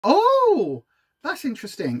Oh, that's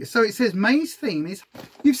interesting. So it says May's theme is,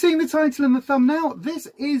 you've seen the title and the thumbnail. This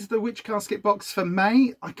is the Witch Casket box for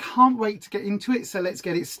May. I can't wait to get into it. So let's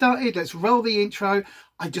get it started. Let's roll the intro.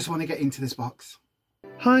 I just want to get into this box.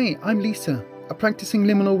 Hi, I'm Lisa, a practicing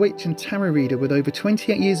liminal witch and tarot reader with over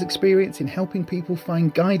 28 years experience in helping people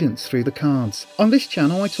find guidance through the cards. On this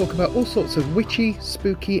channel I talk about all sorts of witchy,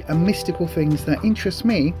 spooky and mystical things that interest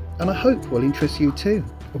me and I hope will interest you too.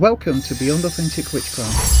 Welcome to Beyond Authentic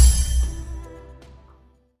Witchcraft.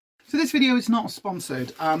 So this video is not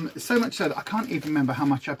sponsored, so much so that I can't even remember how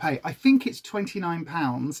much I pay. I think it's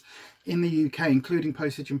 £29 in the UK, including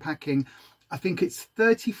postage and packing. I think it's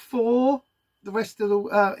 34 the rest of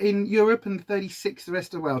the in Europe and 36 the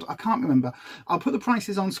rest of the world. I can't remember. I'll put the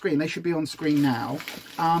prices on screen. They should be on screen now.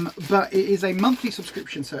 But it is a monthly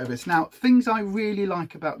subscription service. Now, things I really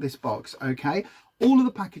like about this box, okay? All of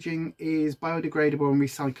the packaging is biodegradable and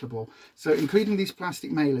recyclable. So including these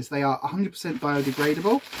plastic mailers, they are 100%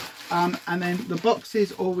 biodegradable. And then the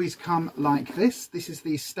boxes always come like this. This is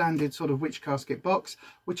the standard sort of Witch Casket box,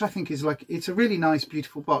 which I think is like, it's a really nice,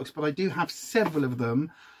 beautiful box, but I do have several of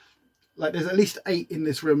them. Like there's at least 8 in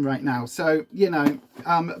this room right now. So, you know,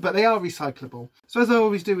 but they are recyclable. So as I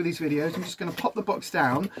always do with these videos, I'm just going to pop the box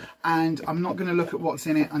down and I'm not going to look at what's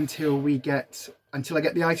in it until I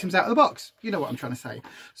get the items out of the box. You know what I'm trying to say.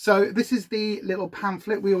 So this is the little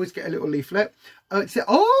pamphlet. We always get a little leaflet.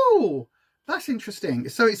 Oh, that's interesting.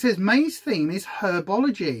 So it says May's theme is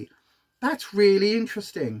herbology. That's really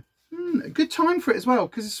interesting. A good time for it as well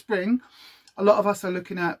because it's spring. A lot of us are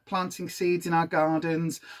looking at planting seeds in our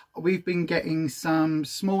gardens. We've been getting some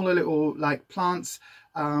smaller little like plants.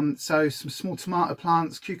 So some small tomato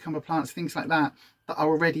plants, cucumber plants, things like that, that are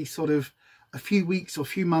already sort of a few weeks or a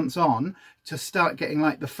few months on to start getting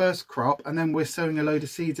like the first crop. And then we're sowing a load of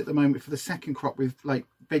seeds at the moment for the second crop with like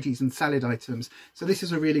veggies and salad items. So this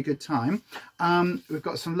is a really good time. We've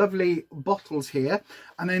got some lovely bottles here.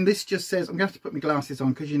 And then this just says, I'm going to have to put my glasses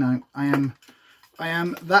on because, you know, I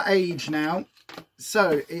am that age now.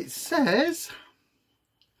 So it says,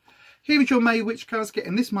 here is your May Witch Casket,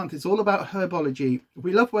 and this month is all about herbology.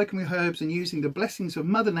 We love working with herbs and using the blessings of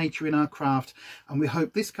Mother Nature in our craft, and we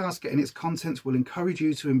hope this casket and its contents will encourage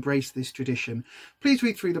you to embrace this tradition. Please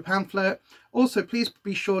read through the pamphlet. Also, please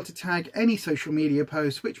be sure to tag any social media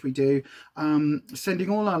posts, which we do, sending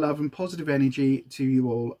all our love and positive energy to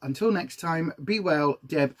you all. Until next time, be well,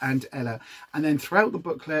 Deb and Ella. And then throughout the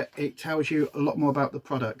booklet, it tells you a lot more about the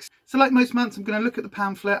products. So like most months, I'm going to look at the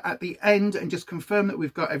pamphlet at the end and just confirm that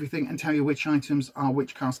we've got everything and tell you which items are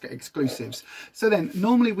Witch Casket exclusives. So then,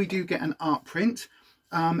 normally we do get an art print.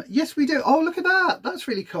 Yes, we do. Oh, look at that. That's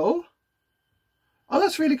really cool. Oh,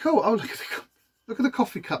 that's really cool. Oh, look at the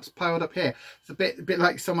coffee cups piled up here. It's a bit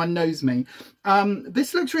like someone knows me.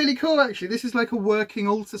 This looks really cool, actually. This is like a working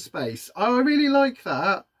altar space. Oh, I really like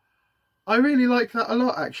that. I really like that a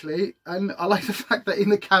lot, actually. And I like the fact that in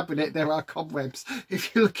the cabinet there are cobwebs.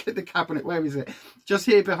 If you look at the cabinet, where is it? Just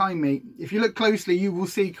here behind me. If you look closely, you will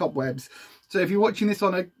see cobwebs. So if you're watching this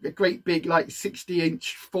on a great big like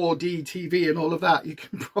 60-inch 4D TV and all of that, you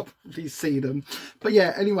can probably see them. But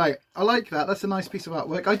yeah, anyway, I like that. That's a nice piece of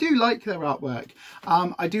artwork. I do like their artwork.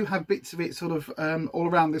 I do have bits of it sort of all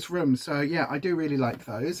around this room. So yeah, I do really like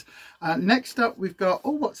those. Next up, we've got,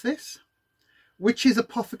 oh, what's this? Witches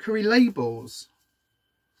Apothecary Labels.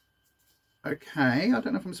 Okay, I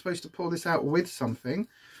don't know if I'm supposed to pull this out with something,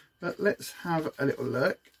 but let's have a little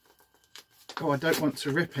look. Oh, I don't want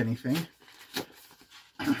to rip anything.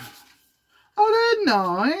 Oh, they're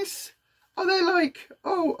nice. Oh, they're like,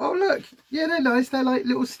 oh look, yeah, they're nice. They're like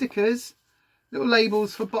little stickers, little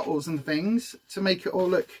labels for bottles and things to make it all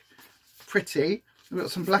look pretty. We've got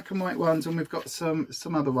some black and white ones and we've got some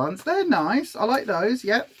other ones. They're nice. I like those.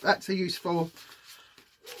 Yep, that's a useful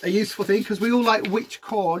thing because we all like witch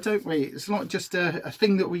core, don't we? It's not just a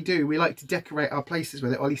thing that we do. We like to decorate our places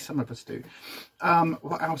with it, or at least some of us do.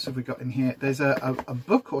 What else have we got in here? There's a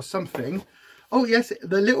book or something. Oh yes,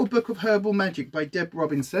 The Little Book of Herbal Magic by Deb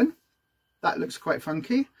Robinson. That looks quite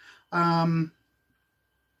funky.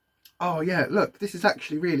 Oh yeah, look, this is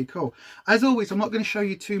actually really cool. As always, I'm not going to show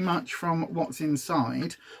you too much from what's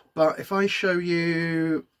inside, but if I show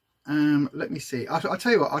you, let me see. I'll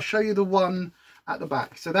tell you what, I'll show you the one at the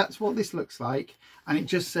back. So that's what this looks like, and it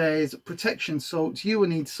just says protection salts. You will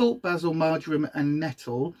need salt, basil, marjoram and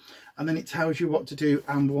nettle, and then it tells you what to do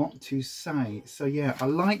and what to say. So yeah, I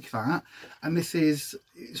like that. And it's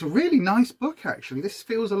a really nice book, actually. This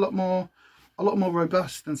feels a lot more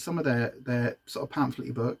robust than some of their sort of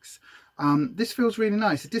pamphlet books. This feels really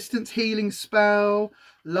nice. A distance healing spell,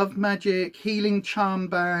 love magic, healing charm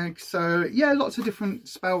bag. So yeah, lots of different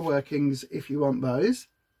spell workings if you want those.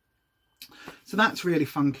 So that's really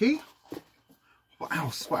funky. What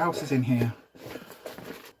else? What else is in here?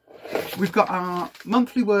 We've got our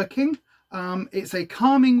monthly working. It's a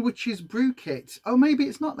calming witch's brew kit. Oh, maybe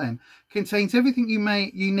it's not then. Contains everything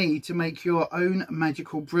you need to make your own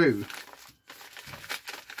magical brew.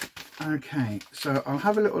 Okay, so I'll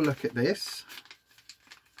have a little look at this.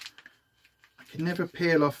 I can never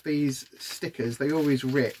peel off these stickers. They always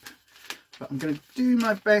rip. But I'm going to do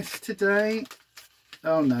my best today.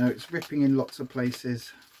 Oh no, it's ripping in lots of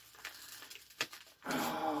places.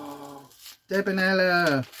 Oh,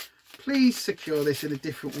 Debonella, please secure this in a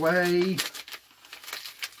different way.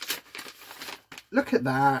 Look at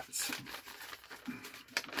that.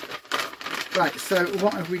 Right, so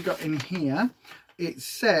what have we got in here? It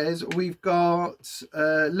says we've got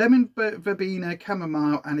lemon verbena,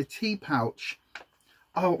 chamomile and a tea pouch.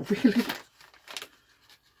 Oh, really?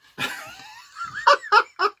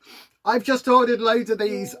 I've just ordered loads of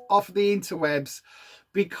these off the interwebs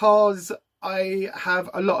because I have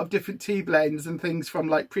a lot of different tea blends and things from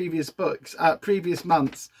like previous books, previous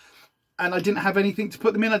months. And I didn't have anything to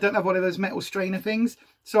put them in. I don't have one of those metal strainer things.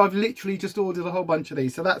 So I've literally just ordered a whole bunch of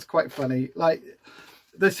these. So that's quite funny. Like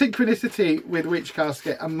the synchronicity with Witch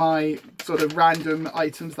Casket and my sort of random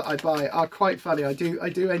items that I buy are quite funny. I do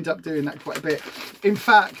end up doing that quite a bit. In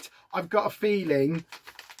fact, I've got a feeling,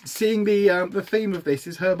 seeing the theme of this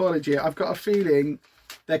is herbology, I've got a feeling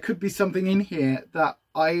there could be something in here that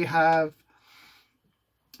I have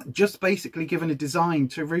just basically given a design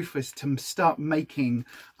to Rufus to start making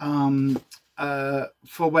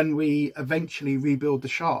for when we eventually rebuild the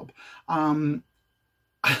shop.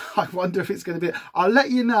 I wonder if it's going to be, I'll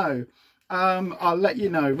let you know. I'll let you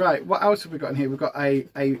know. Right, what else have we got in here? We've got a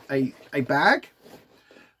bag.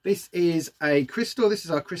 This is a crystal. This is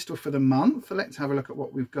our crystal for the month. Let's have a look at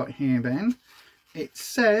what we've got here then. It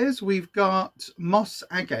says we've got moss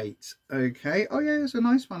agate. Okay. Oh yeah, it's a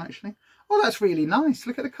nice one actually. Oh, that's really nice.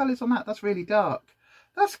 Look at the colours on that. That's really dark.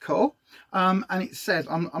 That's cool. And it says,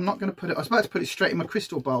 I'm not going to put it, I was about to put it straight in my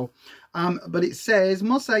crystal bowl. But it says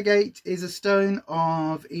moss agate is a stone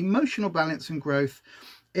of emotional balance and growth.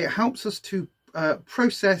 It helps us to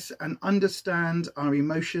process and understand our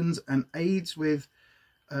emotions and aids with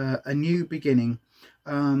a new beginning.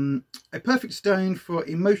 A perfect stone for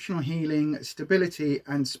emotional healing, stability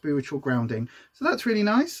and spiritual grounding. So that's really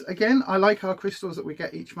nice. Again, I like our crystals that we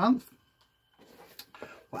get each month.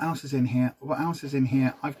 What else is in here? What else is in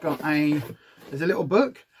here? I've got there's a little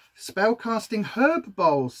book, Spellcasting Herb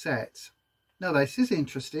Bowl set. Now this is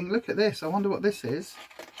interesting. Look at this. I wonder what this is.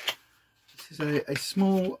 This is a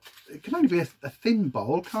small, it can only be a thin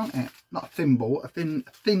bowl, can't it? Not a thin bowl, a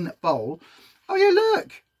thin bowl. Oh yeah,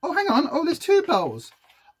 look. Oh, hang on. Oh, there's two bowls.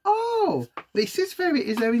 Oh, this is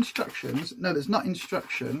is there instructions? No, there's not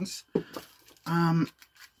instructions.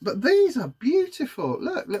 But these are beautiful.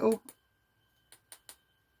 Look, little,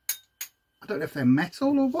 I don't know if they're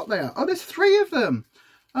metal or what they are. Oh, there's 3 of them.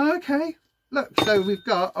 Okay. Look, so we've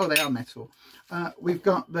got, oh, they are metal. We've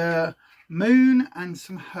got the moon and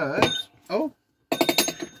some herbs. Oh,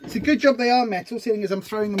 it's a good job they are metal, seeing as I'm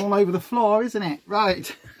throwing them all over the floor, isn't it?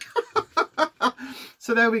 Right.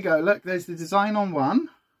 So there we go. Look, there's the design on one.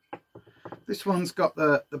 This one's got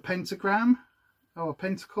the pentagram, or a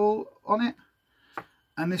pentacle on it.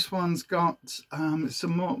 And this one's got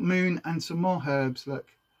some more moon and some more herbs. Look.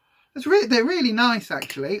 They're really nice,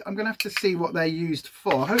 actually. I'm going to have to see what they're used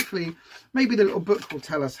for. Hopefully, maybe the little book will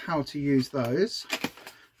tell us how to use those.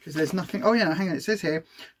 Because there's nothing... Oh, yeah, hang on. It says here,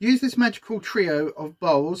 use this magical trio of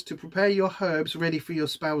bowls to prepare your herbs ready for your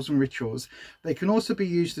spells and rituals. They can also be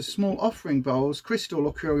used as small offering bowls, crystal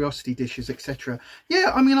or curiosity dishes, etc.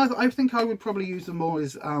 Yeah, I mean, I think I would probably use them more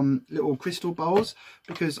as little crystal bowls.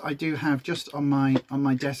 Because I do have just on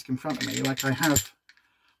my desk in front of me, like I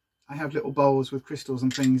have little bowls with crystals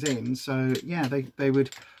and things in, so yeah, they would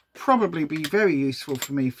probably be very useful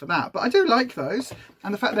for me for that. But I do like those,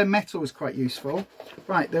 and the fact they're metal is quite useful.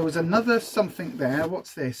 Right, there was another something there.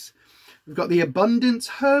 What's this? We've got the Abundance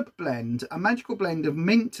Herb Blend, a magical blend of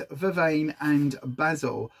mint, vervain and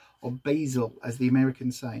basil, or basil as the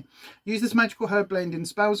Americans say. Use this magical herb blend in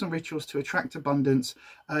spells and rituals to attract abundance.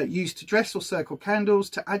 Used to dress or circle candles,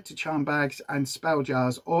 to add to charm bags and spell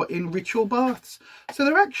jars, or in ritual baths. So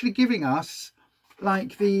they're actually giving us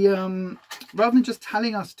like the rather than just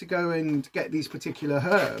telling us to go and get these particular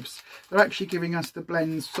herbs, they're actually giving us the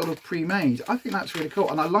blends sort of pre-made. I think that's really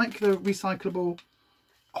cool, and I like the recyclable.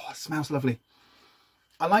 Oh, it smells lovely.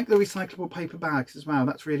 I like the recyclable paper bags as well.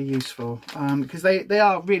 That's really useful because they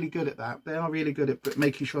are really good at that. They are really good at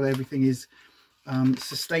making sure that everything is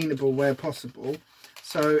sustainable where possible.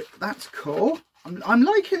 So that's cool. I'm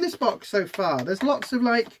liking this box so far. There's lots of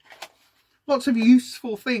like lots of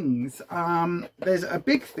useful things. There's a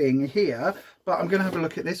big thing here, but I'm going to have a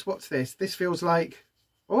look at this. What's this? This feels like,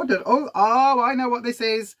 oh, I know what this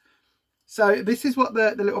is. So this is what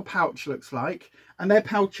the little pouch looks like, and their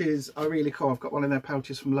pouches are really cool. I've got one of their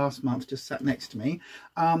pouches from last month just sat next to me.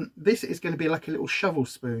 This is going to be like a little shovel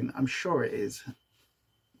spoon. I'm sure it is.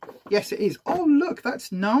 Yes, it is. Oh, look,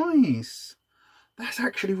 that's nice. That's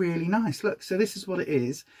actually really nice. Look, so this is what it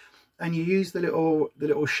is, and you use the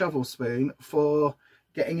little shovel spoon for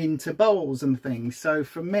getting into bowls and things. So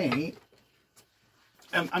for me,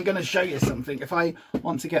 I'm going to show you something. If I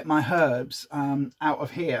want to get my herbs out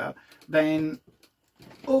of here, then,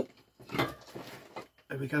 oh,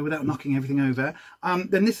 there we go, without knocking everything over,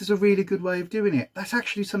 then this is a really good way of doing it. That's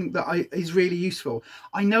actually something that is really useful.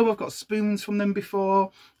 I know I've got spoons from them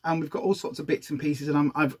before, and we've got all sorts of bits and pieces,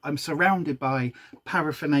 and I'm surrounded by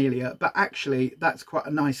paraphernalia, but actually that's quite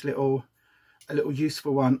a nice little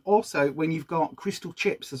useful one. Also, when you've got crystal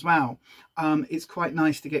chips as well, it's quite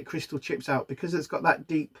nice to get crystal chips out, because it's got that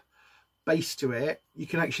deep base to it. You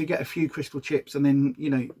can actually get a few crystal chips, and then,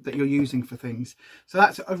 you know, that you're using for things. So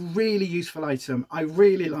that's a really useful item. I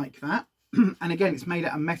really like that. And again, it's made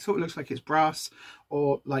out of metal. It looks like it's brass,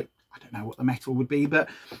 or like, I don't know what the metal would be, but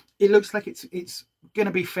it looks like it's going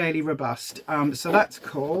to be fairly robust. So that's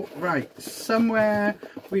cool. Right, somewhere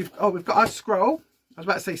we've got our scroll. I was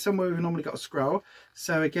about to say somewhere we've normally got a scroll.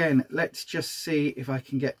 So again, let's just see if I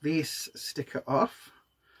can get this sticker off.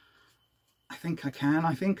 I think I can.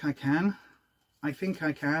 I think I can.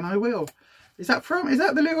 I will. Is that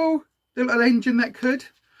the little engine that could?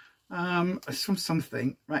 It's from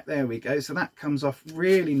something. Right, there we go. So that comes off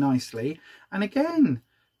really nicely. And again,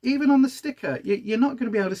 even on the sticker, you're not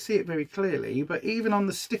going to be able to see it very clearly, but even on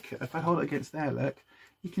the sticker, if I hold it against there, look,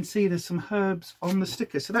 you can see there's some herbs on the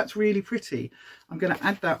sticker. So that's really pretty. I'm going to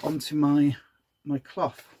add that onto my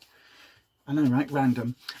cloth. I know, right?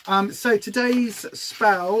 Random. So today's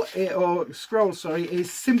scroll,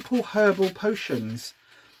 is simple herbal potions.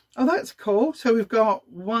 Oh, that's cool. So we've got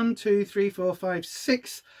 1, 2, 3, 4, 5,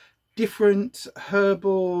 6 different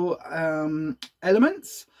herbal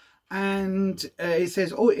elements. And it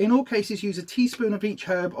says, in all cases, use a teaspoon of each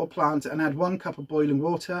herb or plant and add 1 cup of boiling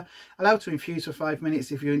water. Allow to infuse for 5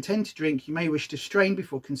 minutes. If you intend to drink, you may wish to strain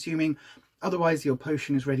before consuming. Otherwise, your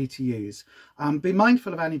potion is ready to use. Be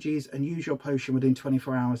mindful of allergies and use your potion within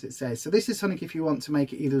 24 hours, it says. So this is something if you want to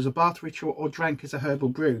make it either as a bath ritual or drank as a herbal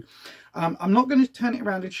brew. I'm not going to turn it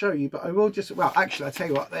around and show you, but I will just, well, actually, I'll tell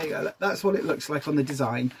you what, there you go. That's what it looks like on the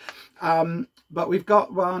design. But we've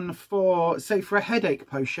got one for, say, for a headache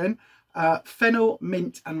potion, fennel,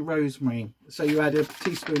 mint and rosemary. So you add a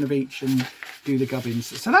teaspoon of each and do the gubbins.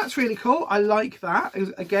 So that's really cool. I like that.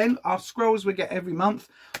 Again, our scrolls we get every month.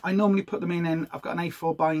 I normally put them in, and I've got an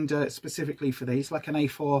A4 binder specifically for these, like an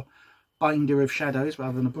A4 binder of shadows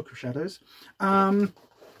rather than a book of shadows.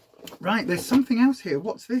 Right, there's something else here.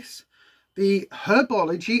 What's this? The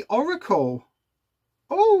Herbology Oracle.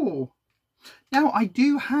 Oh, now I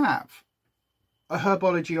do have a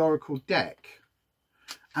Herbology Oracle deck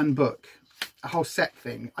and book, a whole set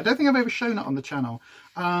thing. I don't think I've ever shown it on the channel.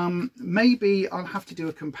 Maybe I'll have to do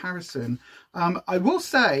a comparison. I will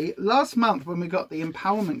say, last month when we got the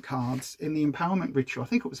empowerment cards in the empowerment ritual, I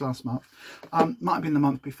think it was last month, might have been the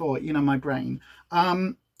month before, you know, my brain,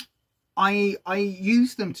 I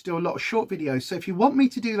used them to do a lot of short videos. So if you want me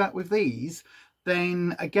to do that with these,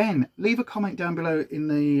 then again, leave a comment down below in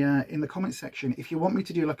the comment section if you want me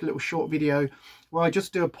to do like a little short video where I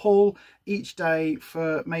just do a pull each day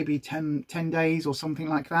for maybe 10 days or something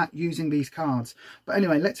like that using these cards. But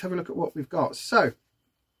anyway, let's have a look at what we've got. So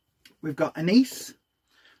we've got Anise,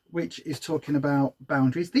 which is talking about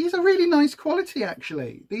boundaries. These are really nice quality,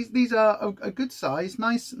 actually. These are a good size,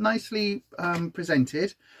 nicely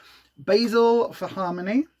presented. Basil for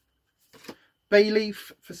harmony, bay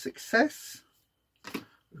leaf for success.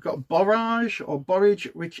 We've got borage or borage,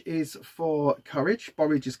 which is for courage.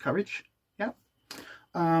 Borage is courage. Yeah.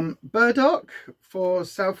 Burdock for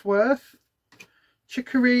self-worth.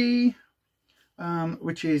 Chicory,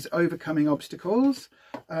 which is overcoming obstacles.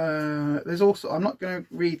 There's also, I'm not going to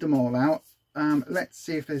read them all out. Let's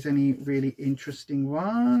see if there's any really interesting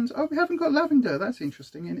ones. Oh, we haven't got lavender. That's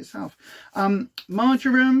interesting in itself.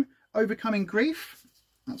 Marjoram, overcoming grief.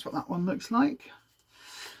 That's what that one looks like.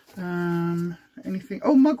 Anything?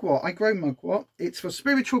 Oh, mugwort. I grow mugwort. It's for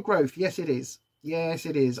spiritual growth. Yes, it is. Yes,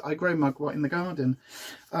 it is. I grow mugwort in the garden.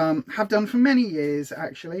 Have done for many years,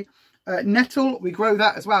 actually. Nettle, we grow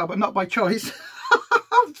that as well, but not by choice.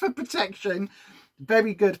 For protection.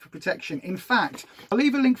 Very good for protection. In fact, I'll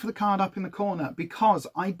leave a link for the card up in the corner because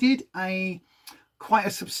I did quite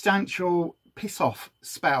a substantial piss off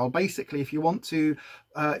spell. Basically, if you want to,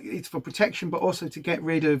 it's for protection, but also to get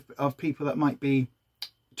rid of people that might be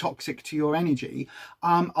toxic to your energy.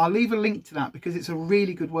 I'll leave a link to that because it's a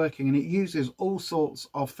really good working, and it uses all sorts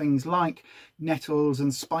of things like nettles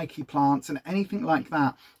and spiky plants and anything like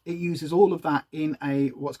that. It uses all of that in a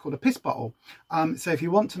what's called a piss bottle. So if you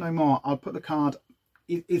want to know more, I'll put the card.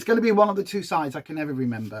 It's going to be one of the two sides. I can never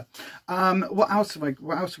remember. What else have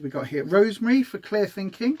we got here? Rosemary for clear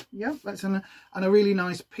thinking. Yeah, that's and a really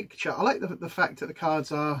nice picture. I like the fact that the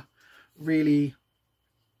cards are really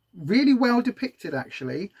well depicted,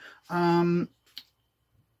 actually. So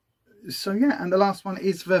yeah, and the last one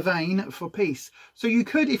is vervain for peace. So you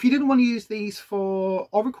could, if you didn't want to use these for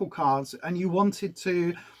oracle cards and you wanted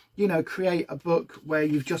to, you know, create a book where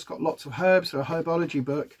you've just got lots of herbs, or a herbology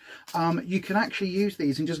book, you can actually use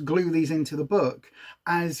these and just glue these into the book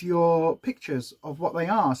as your pictures of what they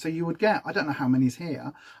are. So you would get, I don't know how many's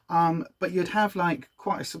here, but you'd have like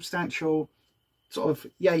quite a substantial sort of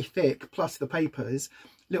yay thick, plus the papers,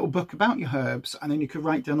 little book about your herbs, and then you could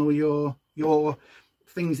write down all your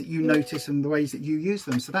things that you notice and the ways that you use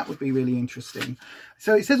them. So that would be really interesting.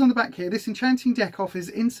 So it says on the back here, this enchanting deck offers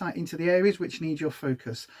insight into the areas which need your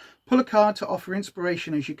focus. Pull a card to offer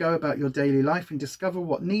inspiration as you go about your daily life and discover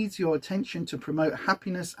what needs your attention to promote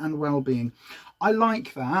happiness and well-being. I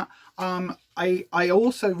like that. I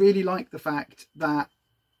also really like the fact that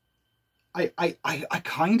I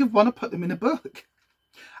kind of want to put them in a book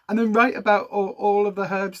and then write about all of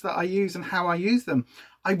the herbs that I use and how I use them.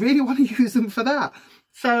 I really want to use them for that.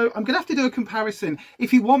 So I'm going to have to do a comparison.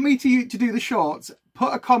 If you want me to do the shorts,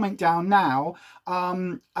 put a comment down now,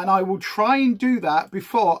 and I will try and do that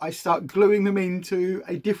before I start gluing them into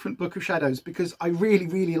a different Book of Shadows, because I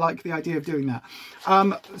really like the idea of doing that.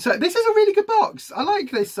 So this is a really good box. I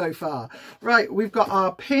like this so far. Right, we've got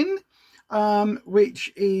our pin,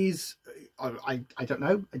 which is, I don't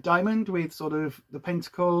know, a diamond with sort of the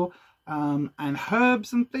pentacle, and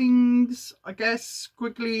herbs and things, I guess.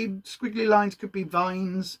 Squiggly lines could be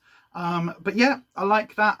vines, but yeah, I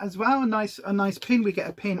like that as well. A nice pin. We get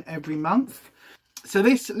a pin every month. So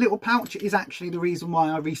this little pouch is actually the reason why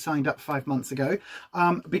I re-signed up 5 months ago,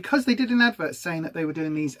 because they did an advert saying that they were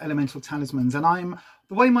doing these elemental talismans, and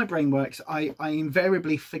the way my brain works, I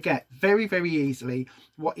invariably forget very easily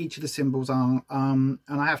what each of the symbols are, and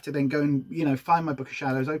I have to then go and, you know, find my Book of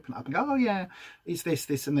Shadows, open it up and go, oh yeah, it's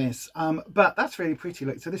this and this. But that's really pretty.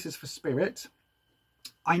 Look, so this is for spirit.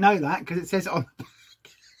 I know that because it says it on the back.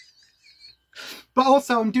 But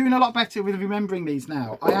also I'm doing a lot better with remembering these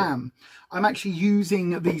now. I'm actually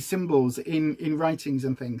using these symbols in writings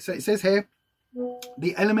and things. So it says here,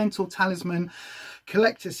 the Elemental Talisman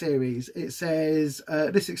Collector Series. It says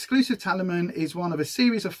this exclusive talisman is one of a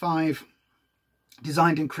series of 5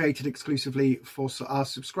 designed and created exclusively for our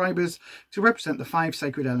subscribers to represent the 5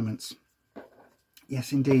 sacred elements.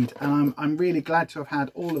 Yes, indeed. And I'm really glad to have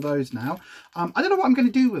had all of those now. I don't know what I'm going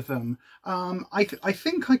to do with them. I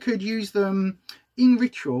think I could use them in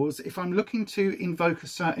rituals if I'm looking to invoke a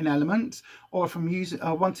certain element, or if I'm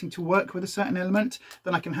wanting to work with a certain element,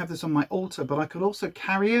 then I can have this on my altar. But I could also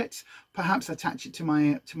carry it, perhaps attach it to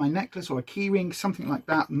my necklace or a key ring, something like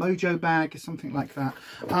that, mojo bag, something like that.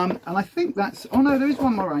 And I think that's, oh no, there is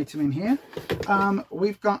one more item in here.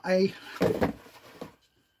 We've got a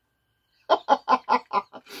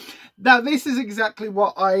now this is exactly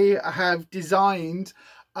what I have designed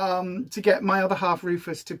to get my other half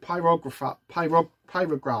Rufus to pyrographize,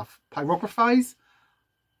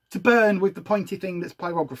 to burn with the pointy thing that's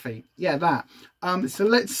pyrography. Yeah, that. So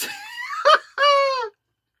let's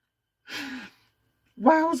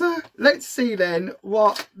wowza, let's see then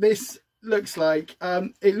what this looks like.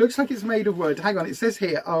 It looks like it's made of wood. Hang on, it says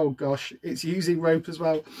here, oh gosh, it's using rope as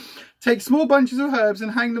well. Take small bunches of herbs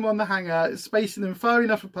and hang them on the hanger, spacing them far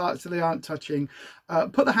enough apart so they aren't touching.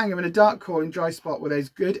 Put the hanger in a dark, cool and dry spot where there's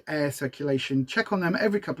good air circulation. Check on them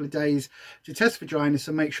every couple of days to test for dryness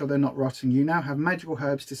and make sure they're not rotting. You now have magical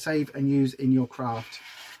herbs to save and use in your craft.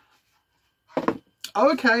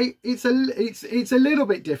 Okay, it's a little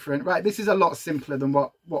bit different, right? This is a lot simpler than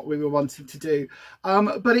what we were wanting to do,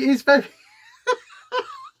 but it is very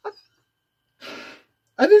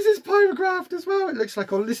and this is pyrographed as well. It looks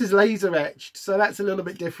like, oh, this is laser etched, so that's a little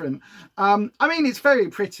bit different. I mean, it's very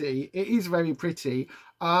pretty. It is very pretty.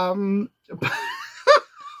 It's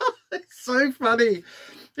so funny.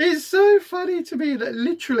 It's so funny to me that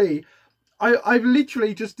literally I've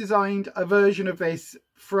literally just designed a version of this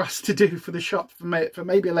for us to do for the shop for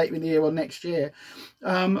maybe later in the year or next year,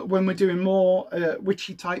 when we're doing more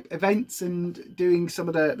witchy type events and doing some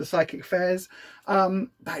of the psychic fairs.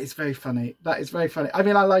 That is very funny. That is very funny. I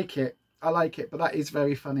mean, I like it. I like it, but that is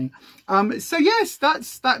very funny. So yes,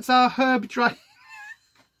 that's our herb dry.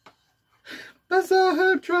 That's our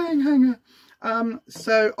herb drying hanger.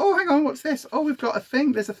 So, oh, hang on, what's this? Oh, we've got a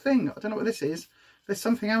thing. There's a thing. I don't know what this is. There's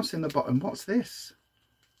something else in the bottom. What's this?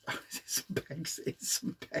 Oh, is it some pegs? It's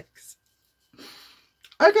some pegs.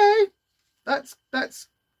 Okay, that's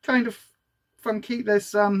kind of funky. There's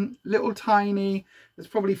some little tiny, there's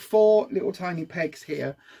probably 4 little tiny pegs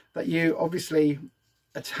here that you obviously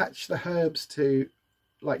attach the herbs to,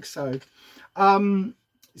 like so.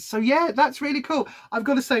 So yeah, that's really cool. I've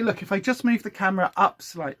got to say, look, if I just move the camera up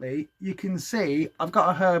slightly, you can see I've got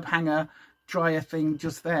a herb hanger dryer thing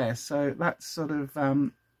just there. So that's sort of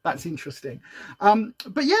that's interesting.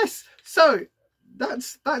 But yes, so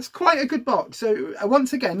that's quite a good box. So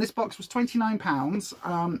once again, this box was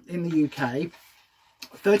 £29 in the UK,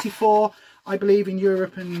 34 I believe in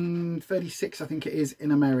Europe, and 36 I think it is in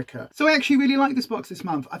America. So I actually really like this box this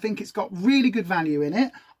month. I think it's got really good value in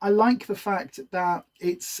it. I like the fact that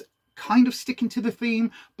it's kind of sticking to the theme,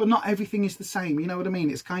 but not everything is the same, you know what I mean?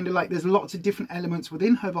 It's kind of like there's lots of different elements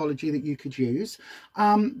within herbology that you could use.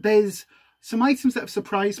 There's some items that have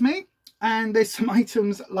surprised me, and there's some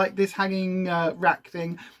items like this hanging rack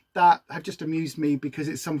thing that have just amused me, because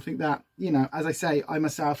it's something that, you know, as I say, I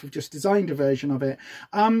myself have just designed a version of it.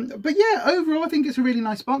 But yeah, overall I think it's a really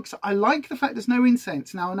nice box. I like the fact there's no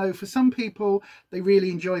incense. Now I know for some people they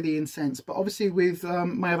really enjoy the incense, but obviously with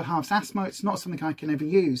my other half's asthma, it's not something I can ever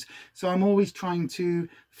use. So I'm always trying to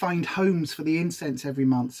find homes for the incense every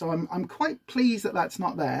month. So I'm quite pleased that that's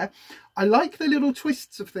not there. I like the little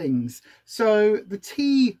twists of things. So the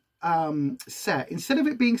tea set, instead of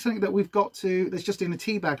it being something that we've got to, that's just in a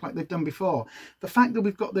tea bag like they've done before, the fact that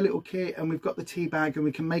we've got the little kit and we've got the tea bag and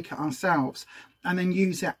we can make it ourselves and then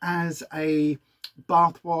use it as a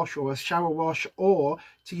bath wash or a shower wash, or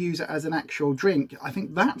to use it as an actual drink, I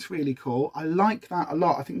think that's really cool. I like that a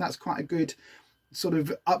lot. I think that's quite a good sort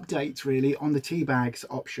of update really on the tea bags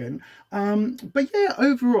option. But yeah,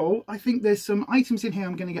 overall I think there's some items in here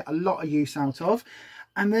I'm going to get a lot of use out of.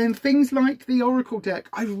 And then things like the Oracle deck,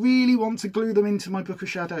 I really want to glue them into my Book of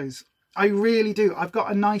Shadows. I really do. I've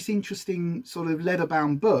got a nice, interesting sort of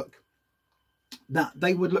leather-bound book that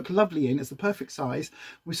they would look lovely in. It's the perfect size,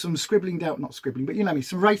 with some scribbling down, not scribbling, but you know me,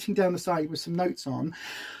 some writing down the side with some notes on.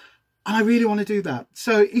 And I really want to do that.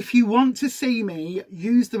 So if you want to see me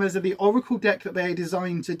use them as the Oracle deck that they're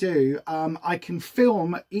designed to do, I can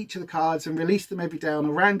film each of the cards and release them every day on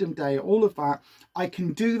a random day, all of that. I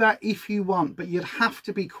can do that if you want, but you'd have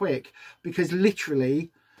to be quick, because literally,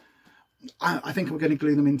 I think I'm going to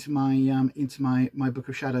glue them into my Book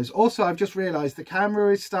of Shadows. Also, I've just realised the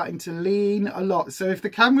camera is starting to lean a lot. So if the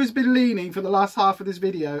camera's been leaning for the last half of this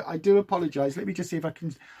video, I do apologise. Let me just see if I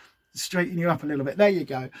can straighten you up a little bit. There you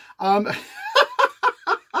go.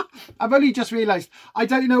 I've only just realised, I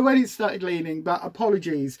don't know when it started leaning, but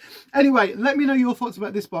apologies. Anyway, let me know your thoughts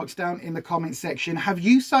about this box down in the comments section. Have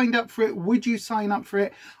you signed up for it? Would you sign up for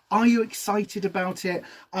it? Are you excited about it?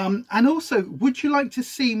 And also, would you like to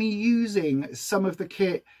see me using some of the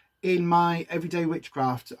kit in my everyday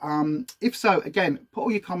witchcraft? If so, again, put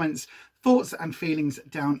all your comments, thoughts and feelings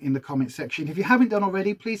down in the comment section. If you haven't done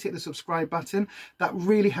already, please hit the subscribe button. That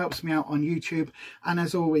really helps me out on YouTube. And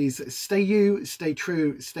as always, stay you, stay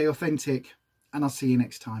true, stay authentic, and I'll see you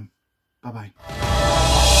next time. Bye-bye.